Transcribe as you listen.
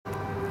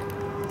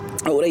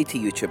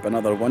Alrighty YouTube,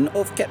 another one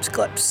of Kip's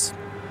Clips.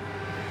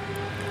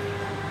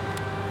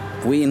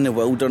 Way in the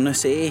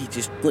wilderness, eh?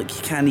 Just look,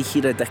 you can't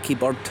hear a dicky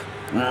bird.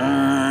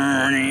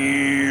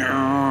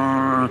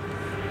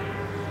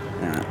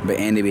 But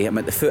anyway, I'm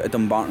at the foot of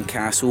Dumbarton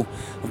Castle.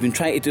 I've been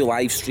trying to do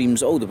live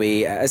streams all the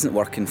way. It isn't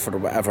working for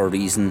whatever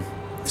reason.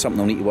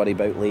 Something I'll need to worry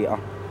about later.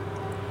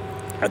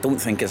 I don't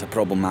think it's a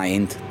problem my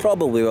end.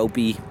 Probably will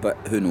be, but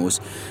who knows.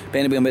 But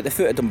anyway, I'm at the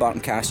foot of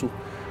Dumbarton Castle.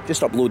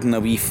 Just uploading a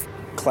wee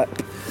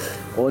clip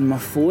on my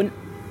phone.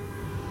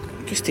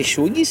 Just to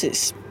show you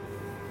it's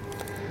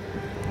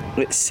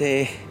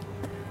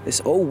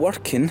all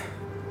working.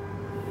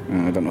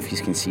 I don't know if you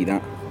can see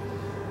that.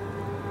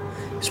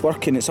 It's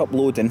working, it's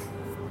uploading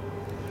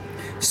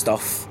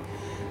stuff.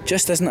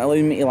 Just isn't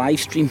allowing me to live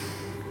stream.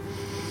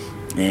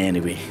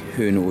 Anyway,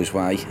 who knows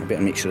why. I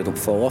better make sure I don't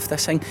fall off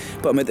this thing.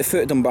 But I'm at the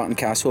foot of Dumbarton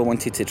Castle. I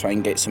wanted to try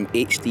and get some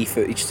HD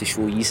footage to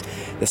show you.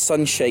 The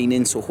sun's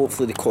shining, so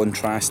hopefully the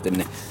contrast and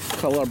the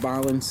colour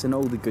balance and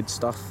all the good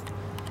stuff.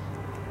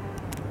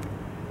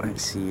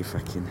 Let's see if I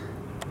can.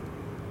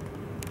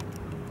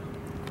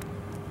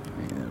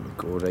 There we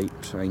go,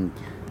 right, try and.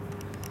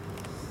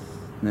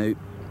 Now,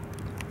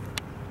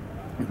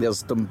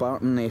 there's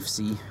Dumbarton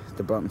FC,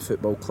 Dumbarton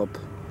Football Club,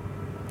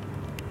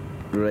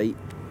 right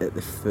at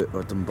the foot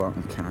of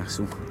Dumbarton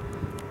Castle,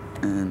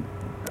 and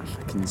if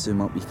I can zoom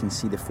up you can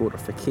see the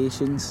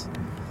fortifications,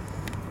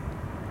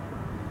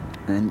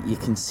 and you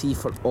can see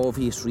for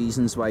obvious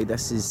reasons why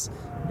this is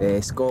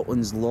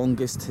Scotland's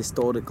longest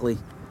historically,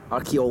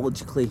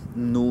 archaeologically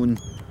known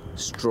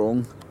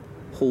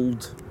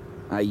stronghold,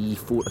 i.e.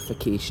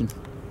 fortification.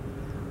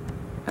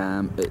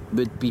 It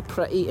would be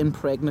pretty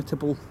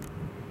impregnable.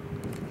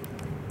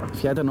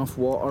 If you had enough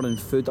water and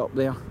food up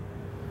there,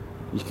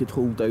 you could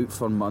hold out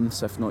for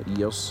months, if not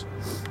years.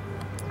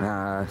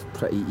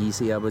 Pretty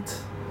easy, I would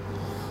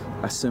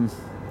assume.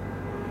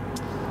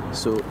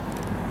 So,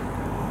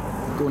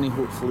 I'm going to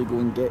hopefully go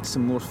and get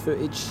some more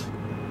footage.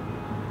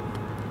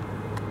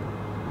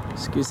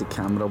 Excuse the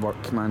camera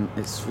work, man.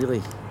 It's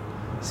really...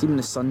 See when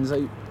the sun's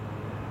out,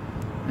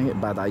 I get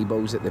bad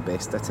eyeballs at the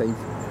best of time.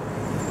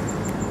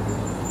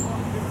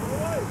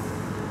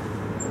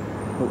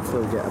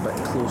 Hopefully I'll get a bit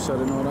closer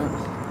and all that.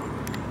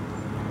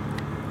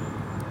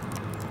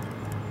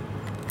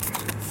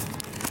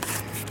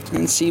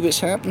 And see what's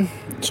happening.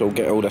 So I'll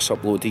get all this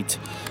uploaded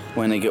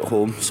when I get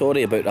home.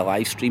 Sorry about the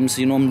live streams,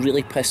 you know, I'm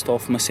really pissed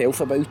off myself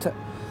about it.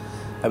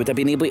 I would have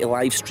been able to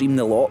live stream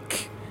the lock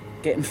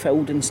getting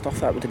filled and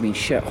stuff, that would have been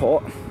shit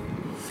hot.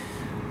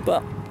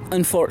 But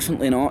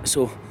unfortunately not,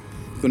 so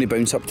I'm going to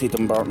bounce up to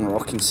Dumbarton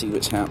Rock and see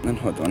what's happening.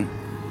 Hold on.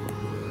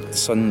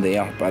 Sun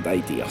there, bad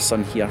idea.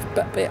 Sun here,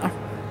 bit better.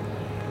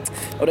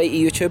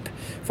 Alrighty YouTube,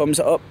 thumbs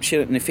it up,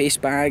 share it in the face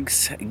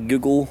bags,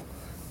 Google,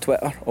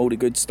 Twitter, all the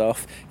good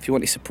stuff. If you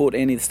want to support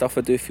any of the stuff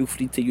I do, feel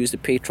free to use the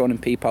Patreon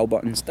and PayPal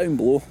buttons down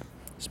below.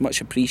 It's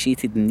much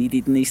appreciated and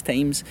needed in these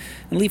times.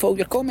 And leave all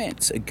your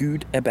comments,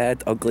 good,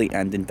 bad, ugly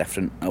and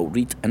indifferent. I'll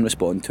read and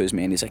respond to as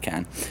many as I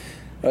can.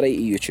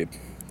 Alrighty YouTube,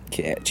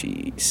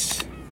 catches.